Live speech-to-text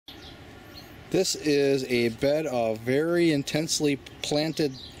This is a bed of very intensely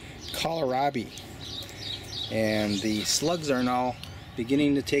planted kohlrabi, and the slugs are now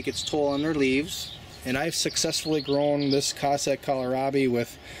beginning to take its toll on their leaves. And I've successfully grown this Cossack kohlrabi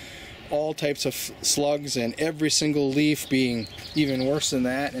with all types of slugs, and every single leaf being even worse than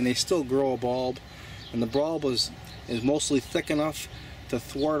that, and they still grow a bulb, and the bulb is mostly thick enough to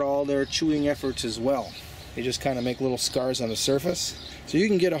thwart all their chewing efforts as well. They just kind of make little scars on the surface. So you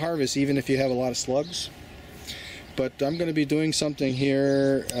can get a harvest even if you have a lot of slugs. But I'm going to be doing something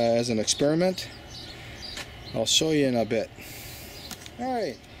here as an experiment. I'll show you in a bit.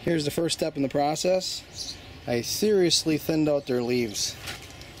 Alright, here's the first step in the process. I seriously thinned out their leaves,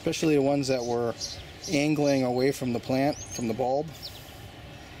 especially the ones that were angling away from the plant, from the bulb.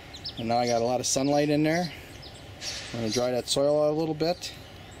 And now I got a lot of sunlight in there. I'm going to dry that soil out a little bit.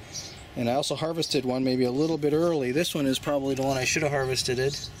 And I also harvested one maybe a little bit early. This one is probably the one I should have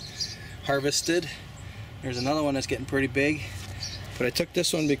harvested. There's another one that's getting pretty big. But I took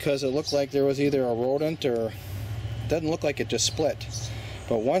this one because it looked like there was either a rodent, or it doesn't look like it just split.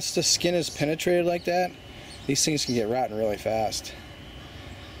 But once the skin is penetrated like that, these things can get rotten really fast.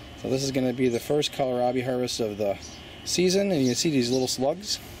 So this is going to be the first kohlrabi harvest of the season, and you can see these little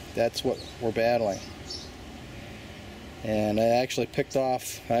slugs. That's what we're battling. And I actually picked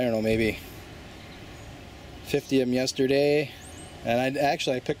off, I don't know, maybe 50 of them yesterday. And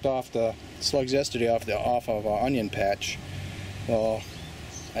I picked off the slugs yesterday off of an onion patch. Well,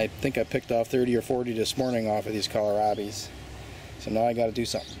 I think I picked off 30 or 40 this morning off of these kohlrabis. So now I got to do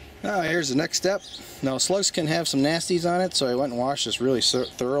something. Now here's the next step. Now slugs can have some nasties on it, so I went and washed this really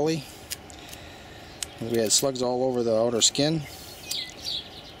thoroughly. We had slugs all over the outer skin.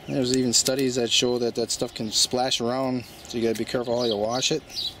 There's even studies that show that that stuff can splash around, so you got to be careful how you wash it.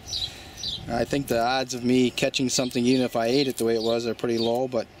 I think the odds of me catching something, even if I ate it the way it was, are pretty low,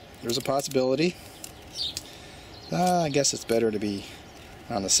 but there's a possibility. I guess it's better to be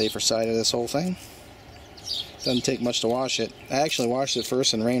on the safer side of this whole thing. Doesn't take much to wash it. I actually washed it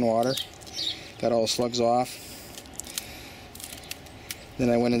first in rainwater, got all the slugs off. Then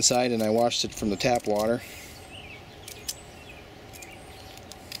I went inside and I washed it from the tap water.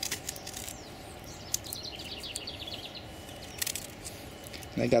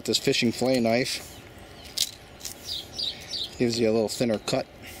 And I got this fishing fillet knife. Gives you a little thinner cut.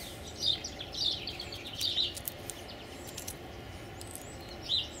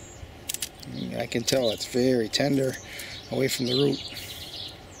 I can tell it's very tender away from the root.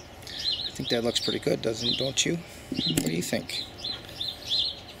 I think that looks pretty good, don't you? What do you think?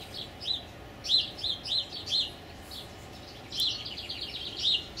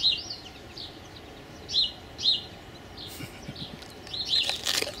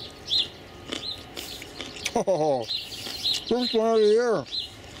 Oh, first one of the year.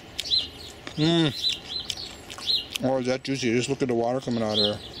 Oh, is that juicy? Just look at the water coming out of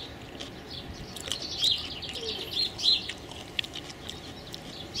there.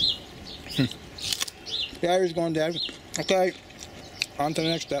 Yeah, he's going, Dad. Okay, on to the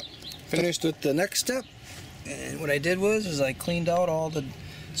next step. Finished with the next step, and what I did was I cleaned out all the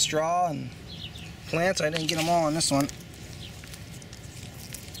straw and plants. I didn't get them all on this one.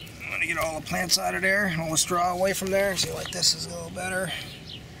 I'm gonna get all the plants out of there, all the straw away from there. See, like this is a little better.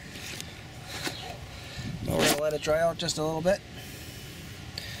 We're gonna let it dry out just a little bit.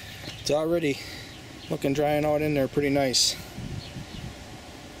 It's already looking drying out in there pretty nice.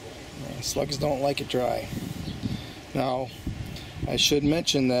 Slugs don't like it dry. Now, I should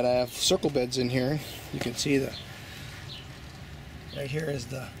mention that I have circle beds in here. You can see right here is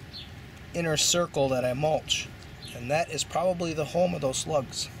the inner circle that I mulch, and that is probably the home of those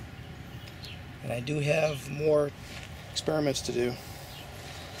slugs. And I do have more experiments to do,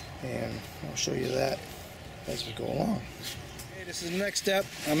 and I'll show you that as we go along. Okay, this is the next step.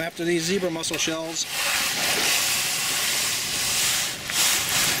 I'm after these zebra mussel shells.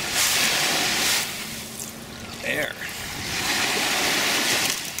 There.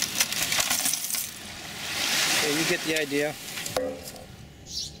 Okay, you get the idea.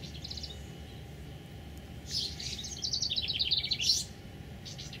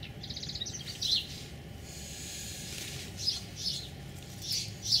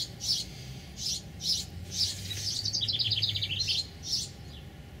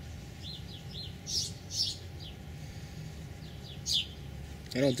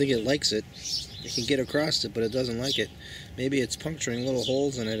 I don't think it likes it. It can get across it, but it doesn't like it. Maybe it's puncturing little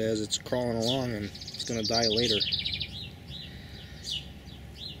holes in it as it's crawling along, and it's going to die later.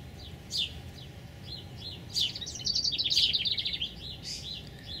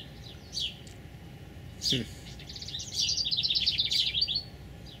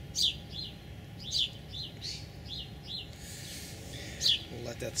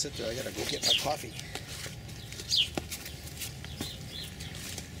 that sit there. I gotta go get my coffee.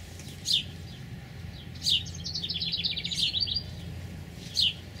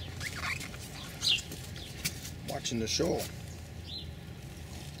 Watching the show.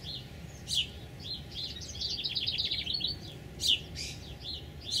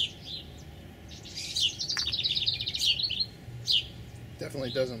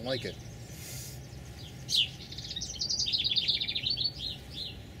 Definitely doesn't like it.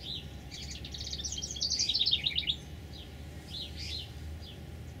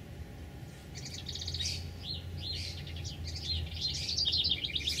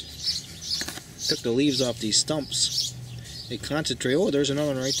 Took the leaves off these stumps. It concentrated. Oh, there's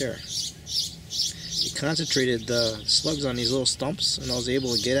another one right there. It concentrated the slugs on these little stumps, and I was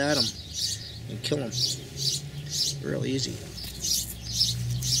able to get at them and kill them real easy.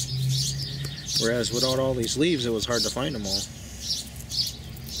 Whereas without all these leaves, it was hard to find them all.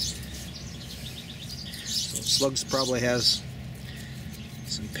 So slugs probably has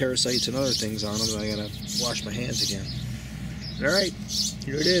some parasites and other things on them that I gotta wash my hands again. Alright,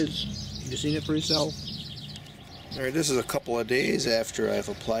 here it is. You seen it for yourself? Alright, this is a couple of days after I've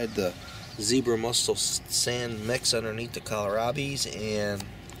applied the zebra mussel sand mix underneath the kohlrabis, and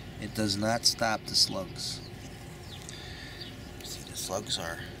it does not stop the slugs. See, the slugs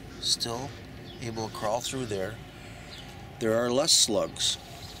are still able to crawl through there. There are less slugs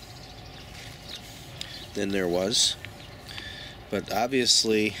than there was, but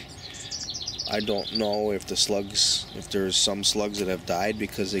obviously I don't know if the slugs, if there's some slugs that have died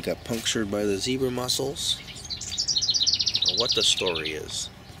because they got punctured by the zebra mussels, or what the story is.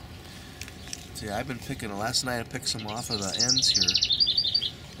 See, I've been picking, last night I picked some off of the ends here,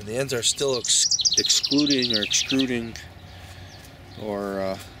 and the ends are still excluding or extruding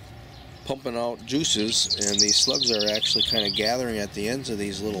or pumping out juices, and these slugs are actually kind of gathering at the ends of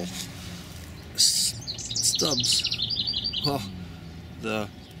these little stubs. Well, the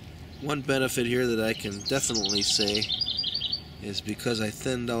one benefit here that I can definitely say is because I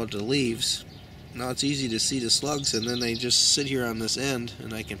thinned out the leaves, now it's easy to see the slugs, and then they just sit here on this end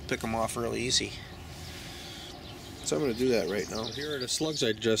and I can pick them off really easy. So I'm going to do that right now. Here are the slugs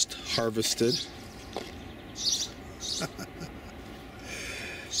I just harvested.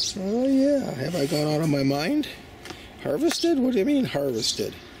 Oh yeah, have I gone out of my mind? Harvested? What do you mean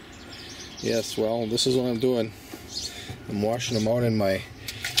harvested? Yes, well, this is what I'm doing. I'm washing them out in my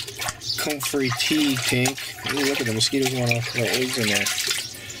comfrey tea tank. Ooh, look at the mosquitoes want to lay eggs in there.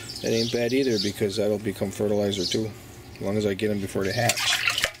 That ain't bad either, because that'll become fertilizer too, as long as I get them before they hatch.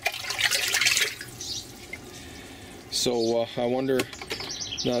 So I wonder,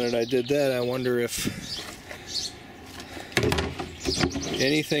 now that I did that, I wonder if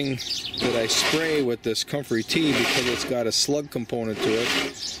anything that I spray with this comfrey tea, because it's got a slug component to it,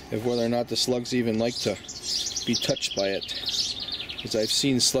 if whether or not the slugs even like to be touched by it. Because I've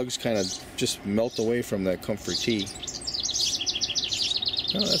seen slugs kind of just melt away from that comfrey tea.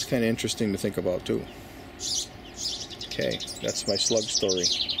 Oh, that's kind of interesting to think about too. Okay, that's my slug story.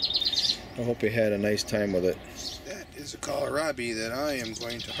 I hope you had a nice time with it. That is a kohlrabi that I am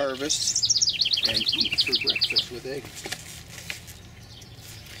going to harvest and eat for breakfast with eggs.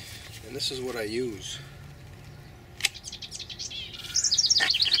 And this is what I use.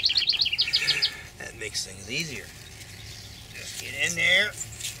 That makes things easier. Just get in there,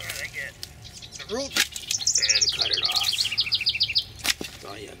 and I get the root, and cut it off. That's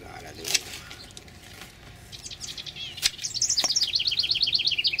all you gotta do.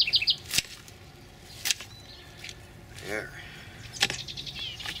 There.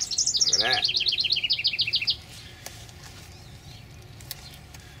 Look at that.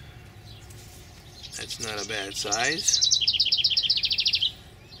 That's not a bad size.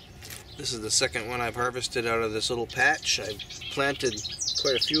 This is the second one I've harvested out of this little patch. I've planted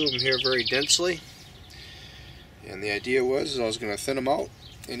quite a few of them here very densely. And the idea was I was going to thin them out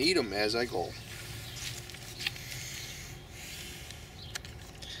and eat them as I go.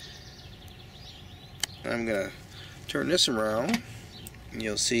 I'm going to turn this around, and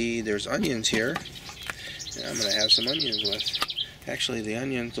you'll see there's onions here. And I'm going to have some onions with. Actually, the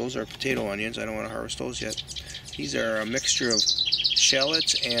onions, those are potato onions. I don't want to harvest those yet. These are a mixture of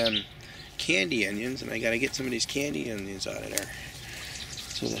shallots and candy onions, and I got to get some of these candy onions out of there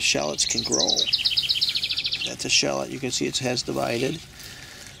so the shallots can grow. That's a shallot. You can see it has divided.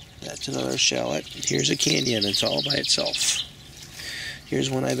 That's another shallot. Here's a candy onion. It's all by itself.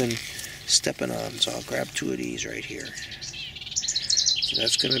 Here's one I've been stepping on, so I'll grab two of these right here. So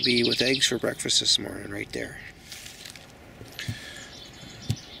that's going to be with eggs for breakfast this morning right there.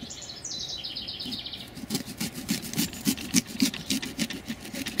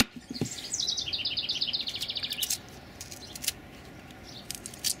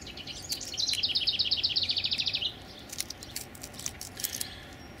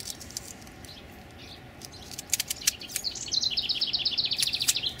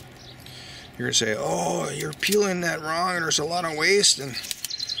 You're going to say, oh, you're peeling that wrong and there's a lot of waste and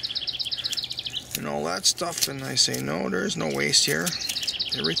all that stuff. And I say, no, there's no waste here.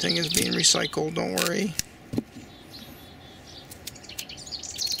 Everything is being recycled, don't worry.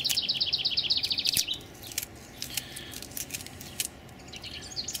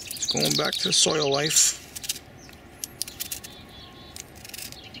 It's going back to soil life.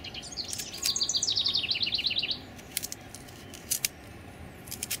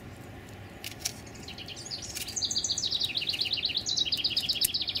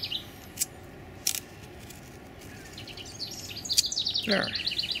 There,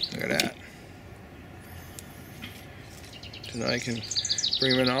 look at that. So now I can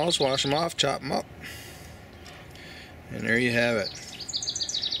bring them in the house, wash them off, chop them up. And there you have it.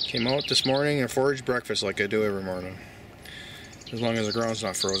 Came out this morning and foraged breakfast like I do every morning. As long as the ground's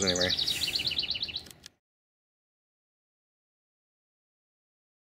not frozen anyway.